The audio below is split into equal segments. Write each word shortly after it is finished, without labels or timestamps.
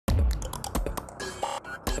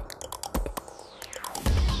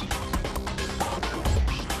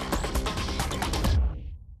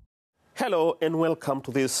Hello and welcome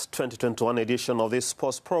to this 2021 edition of this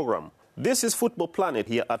sports program. This is Football Planet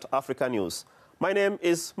here at Africanews. My name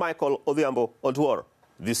is Michael Odhiambo Oduor.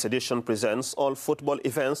 This edition presents all football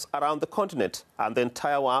events around the continent and the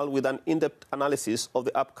entire world with an in-depth analysis of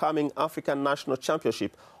the upcoming African National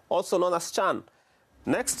Championship, also known as CHAN.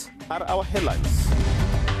 Next are our headlines.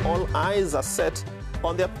 All eyes are set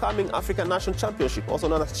on the upcoming African National Championship, also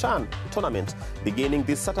known as CHAN tournament, beginning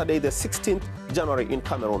this Saturday, the 16th January in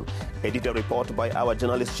Cameroon. A detailed report by our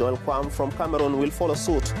journalist Joel Kwam from Cameroon will follow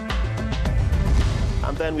suit.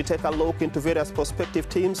 And then we take a look into various prospective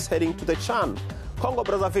teams heading to the CHAN.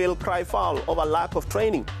 Congo-Brazzaville cry foul over lack of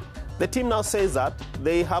training. The team now says that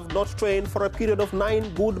they have not trained for a period of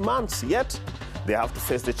 9 good months, yet they have to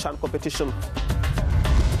face the CHAN competition.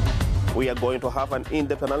 We are going to have an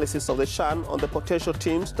in-depth analysis of the CHAN on the potential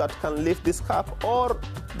teams that can lift this cup or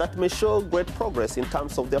that may show great progress in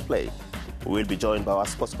terms of their play. We will be joined by our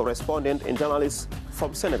sports correspondent and journalist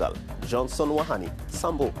from Senegal, Johnson Wahani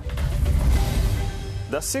Sambo.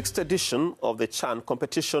 The 6th edition of the CHAN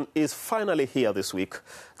competition is finally here this week.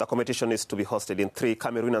 The competition is to be hosted in 3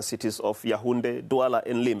 Cameroonian cities of Yaoundé, Douala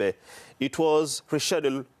and Limbe. It was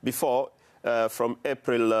rescheduled before from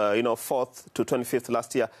April 4th to 25th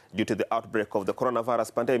last year due to the outbreak of the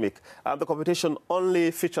coronavirus pandemic. And the competition only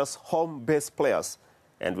features home-based players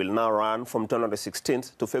and will now run from January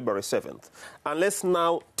 16th to February 7th. And let's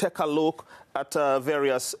now take a look at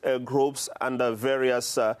various groups and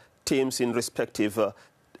various teams in respective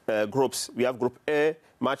groups. We have Group A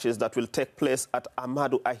matches that will take place at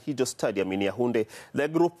Amadou Ahidjo Stadium in Yaoundé. The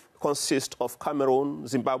group consists of Cameroon,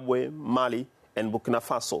 Zimbabwe, Mali, and Burkina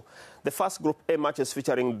Faso. The first Group A matches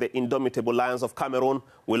featuring the indomitable Lions of Cameroon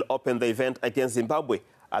will open the event against Zimbabwe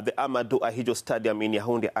at the Amadou Ahidjo Stadium in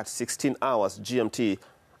Yaoundé at 16 hours GMT.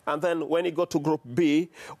 And then when you go to Group B,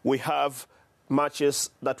 we have matches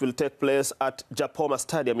that will take place at Japoma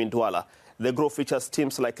Stadium in Douala. The group features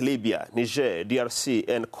teams like Libya, Niger, DRC,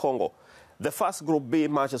 and Congo. The first Group B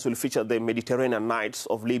matches will feature the Mediterranean Knights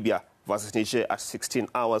of Libya versus Niger at 16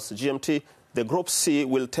 hours GMT. The Group C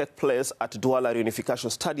will take place at Douala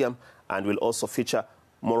Reunification Stadium and will also feature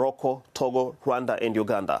Morocco, Togo, Rwanda, and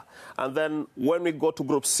Uganda. And then when we go to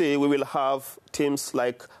Group C, we will have teams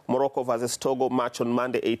like Morocco versus Togo match on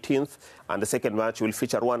Monday 18th, and the second match will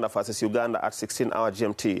feature Rwanda versus Uganda at 16-hour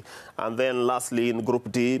GMT. And then lastly, in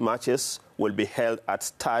Group D, matches will be held at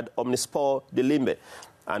Stade Omnisport de Limbe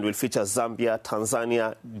and will feature Zambia,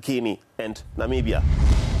 Tanzania, Guinea, and Namibia.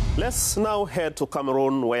 Let's now head to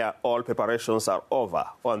Cameroon, where all preparations are over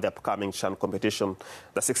on the upcoming CHAN competition.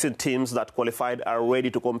 The 16 teams that qualified are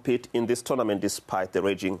ready to compete in this tournament despite the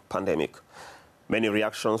raging pandemic. Many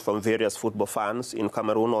reactions from various football fans in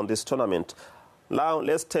Cameroon on this tournament. Now,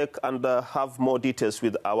 let's take and have more details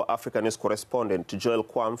with our Africanews correspondent, Joel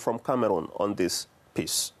Kwam from Cameroon, on this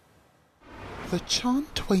piece. The CHAN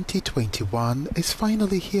 2021 is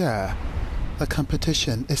finally here. The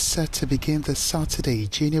competition is set to begin this Saturday,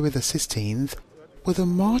 January the 16th, with a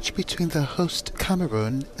match between the host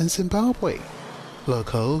Cameroon and Zimbabwe.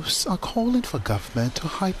 Locals are calling for government to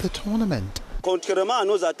hype the tournament.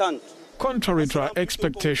 Contrary to our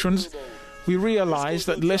expectations, we realize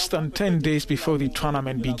that less than 10 days before the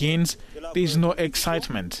tournament begins, there is no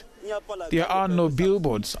excitement. There are no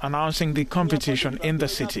billboards announcing the competition in the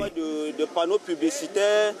city.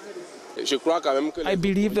 I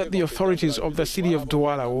believe that the authorities of the city of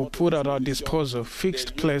Douala will put at our disposal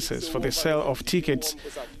fixed places for the sale of tickets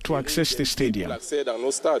to access the stadium.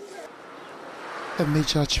 A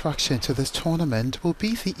major attraction to this tournament will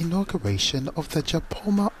be the inauguration of the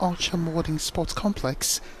Japoma Ultra-Modern Sports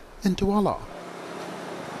Complex in Douala.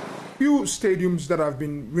 Few stadiums that have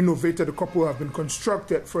been renovated, a couple have been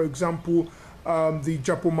constructed. For example, the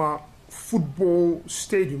Japoma Football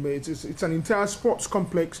Stadium. It's an entire sports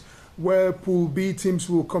complex where Pool B teams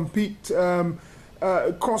will compete.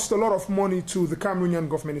 Cost a lot of money to the Cameroonian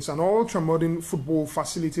government. It's an ultra-modern football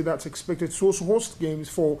facility that's expected to also host games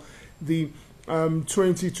for the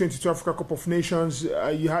 2022 Africa Cup of Nations.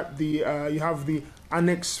 You have the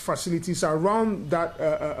annex facilities around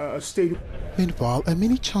that stadium. Meanwhile, a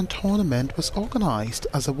mini CHAN tournament was organized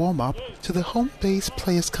as a warm-up to the home-based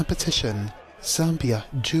players competition. Zambia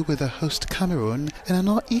drew with the host Cameroon and are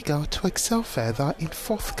now eager to excel further in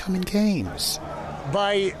forthcoming games.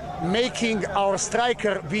 By making our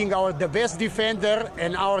striker being the best defender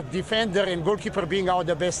and our defender and goalkeeper being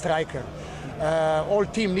the best striker. All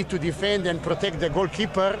teams need to defend and protect the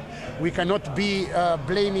goalkeeper. We cannot be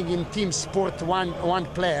blaming in team sport one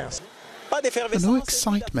player. No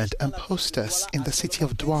excitement and posters in the city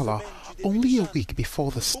of Douala only a week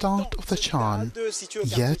before the start of the CHAN.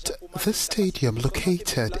 Yet, this stadium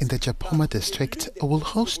located in the Japoma district will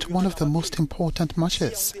host one of the most important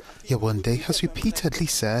matches. Yaoundé has repeatedly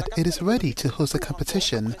said it is ready to host the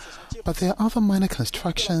competition, but there are other minor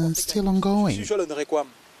constructions still ongoing.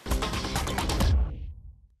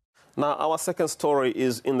 Now, our second story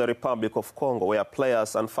is in the Republic of Congo, where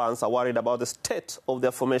players and fans are worried about the state of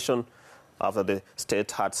their formation after the state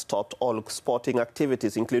had stopped all sporting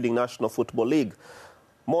activities, including National Football League.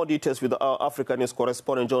 More details with our Africanews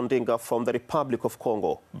correspondent John Dinga from the Republic of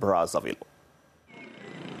Congo, Brazzaville.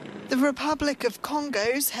 The Republic of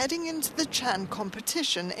Congo's heading into the CHAN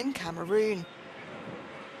competition in Cameroon.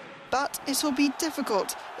 But it will be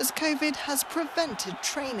difficult as COVID has prevented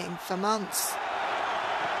training for months.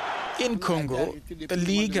 In Congo, the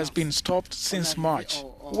league has been stopped since March.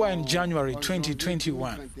 We're in January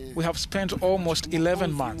 2021. We have spent almost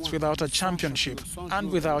 11 months without a championship and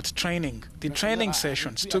without training. The training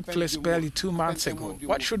sessions took place barely 2 months ago.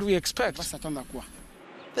 What should we expect?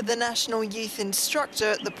 But the national youth instructor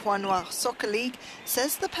at the Point Noir Soccer League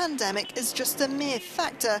says the pandemic is just a mere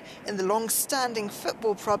factor in the long-standing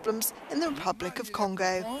football problems in the Republic of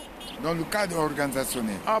Congo.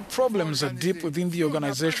 Our problems are deep within the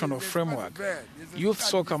organizational framework. Youth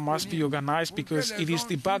soccer must be organized because it is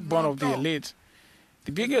the backbone of the elite.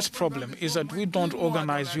 The biggest problem is that we don't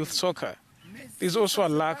organize youth soccer. There's also a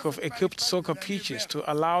lack of equipped soccer pitches to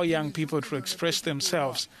allow young people to express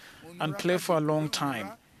themselves and play for a long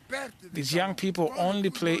time. These young people only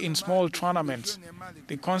play in small tournaments.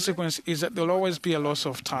 The consequence is that there'll always be a loss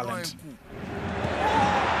of talent.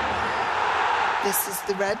 This is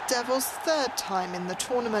the Red Devils' third time in the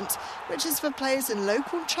tournament, which is for players in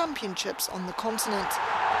local championships on the continent.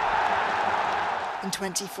 In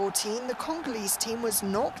 2014, the Congolese team was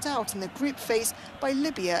knocked out in the group phase by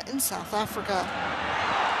Libya in South Africa.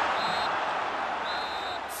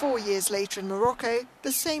 4 years later in Morocco,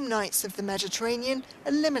 the same Knights of the Mediterranean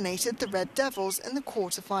eliminated the Red Devils in the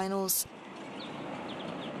quarter-finals.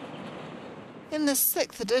 In the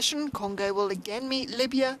 6th edition, Congo will again meet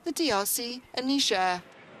Libya, the DRC and Niger.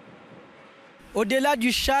 In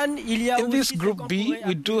this Group B,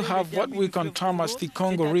 we do have what we can term as the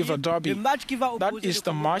Congo River Derby. That is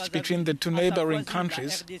the match between the two neighboring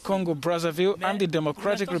countries, Congo-Brazzaville and the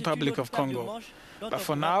Democratic Republic of Congo. But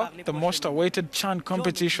for now, the most awaited CHAN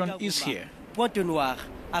competition is here.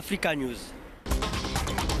 Africanews.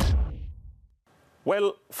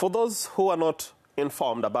 Well, for those who are not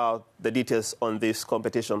informed about the details on this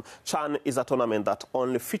competition, CHAN is a tournament that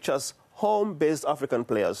only features home-based African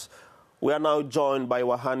players. We are now joined by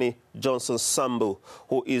Wahani Johnson Sambu,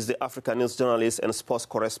 who is the Africanews journalist and sports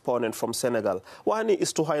correspondent from Senegal. Wahani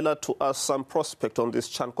is to highlight to us some prospect on this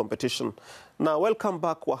CHAN competition. Now, welcome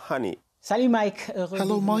back, Wahani.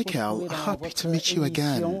 Hello, Michael. Happy to meet you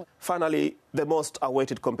again. Finally, the most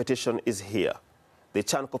awaited competition is here. The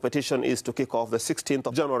CHAN competition is to kick off the 16th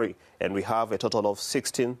of January, and we have a total of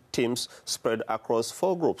 16 teams spread across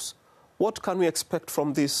 4 groups. What can we expect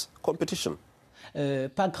from this competition?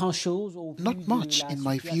 Not much, in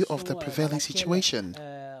my view, of the prevailing situation.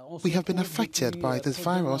 We have been affected by this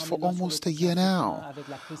virus for almost a year now.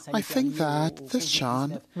 I think that this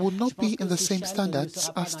CHAN will not be in the same standards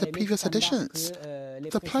as the previous editions.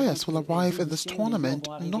 The players will arrive in this tournament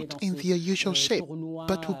not in their usual shape,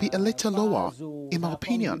 but will be a little lower, in my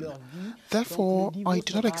opinion. Therefore, I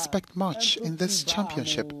do not expect much in this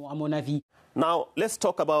championship. Now, let's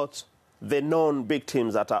talk about the non-big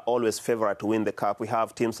teams that are always favourite to win the cup. We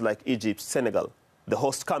have teams like Egypt, Senegal, the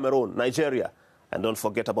host Cameroon, Nigeria, and don't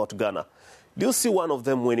forget about Ghana. Do you see one of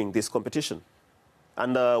them winning this competition?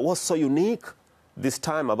 And what's so unique this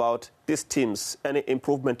time about these teams? Any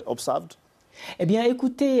improvement observed?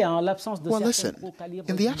 Well, listen,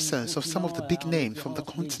 in the absence of some of the big names from the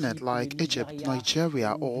continent like Egypt,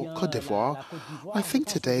 Nigeria or Cote d'Ivoire, I think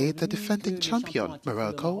today the defending champion,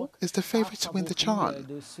 Morocco, is the favorite to win the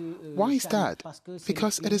CHAN. Why is that?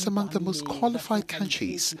 Because it is among the most qualified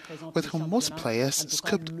countries with whom most players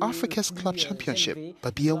scooped Africa's club championship.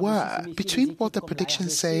 But be aware, between what the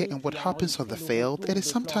predictions say and what happens on the field, it is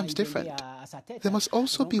sometimes different. They must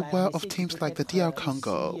also be aware of teams like the DR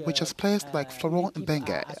Congo, which has players like Florent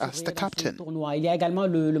Mbengue as the captain.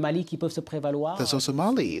 There's also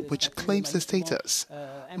Mali, which claims the status.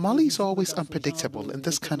 Mali is always unpredictable in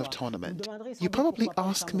this kind of tournament. You probably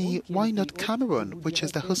ask me, why not Cameroon, which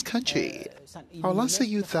is the host country? I'll answer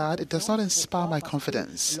you that it does not inspire my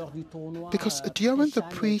confidence. Because during the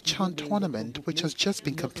pre-CHAN tournament, which has just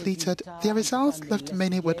been completed, their results left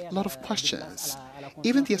many with a lot of questions.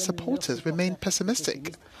 Even their supporters remain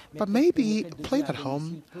pessimistic. But maybe playing at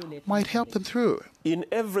home might help them through. In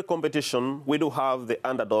every competition, we do have the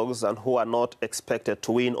underdogs and who are not expected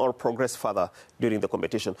to win or progress further during the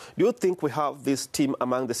competition. Do you think we have this team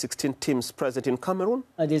among the 16 teams present in Cameroon?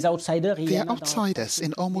 They are outsiders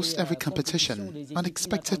in almost every competition,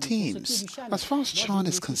 unexpected teams. As far as CHAN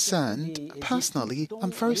is concerned, personally,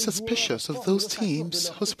 I'm very suspicious of those teams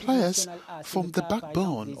whose players form the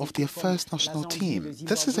backbone of their first national team.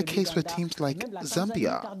 This is the case with teams like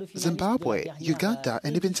Zambia, Zimbabwe, Uganda,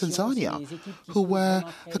 and even Tanzania, who were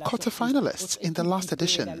the quarter-finalists in the last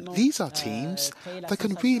edition. These are teams that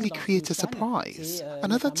can really create a surprise.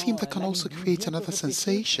 Another team that can also create another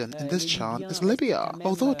sensation in this CHAN is Libya.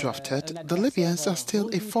 Although drafted, the Libyans are still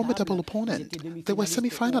a formidable opponent. They were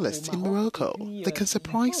semi-finalists in Morocco. They can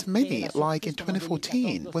surprise many, like in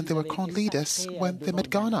 2014, when they were crowned leaders when they met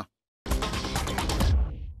Ghana.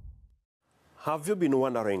 Have you been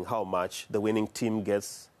wondering how much the winning team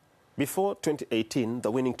gets? Before 2018,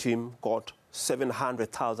 the winning team got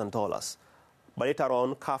 $700,000. But later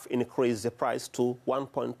on, CAF increased the price to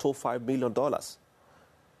 $1.25 million.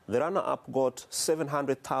 The runner-up got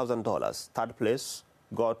 $700,000. Third place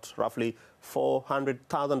got roughly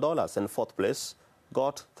 $400,000. And fourth place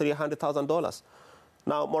got $300,000.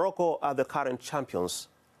 Now, Morocco are the current champions,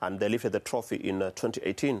 and they lifted the trophy in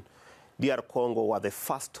 2018. DR Congo were the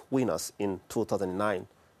first winners in 2009.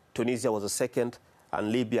 Tunisia was the second,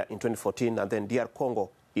 and Libya in 2014, and then DR Congo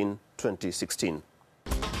in 2016.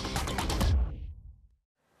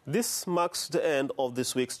 This marks the end of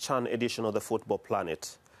this week's CHAN edition of the Football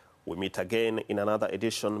Planet. We meet again in another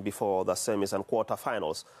edition before the semis and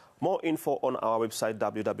quarterfinals. More info on our website,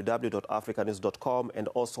 www.africanews.com, and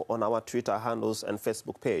also on our Twitter handles and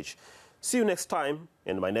Facebook page. See you next time,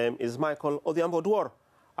 and my name is Michael Odhiambo Duor,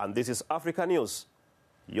 and this is Africa News,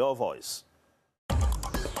 your voice.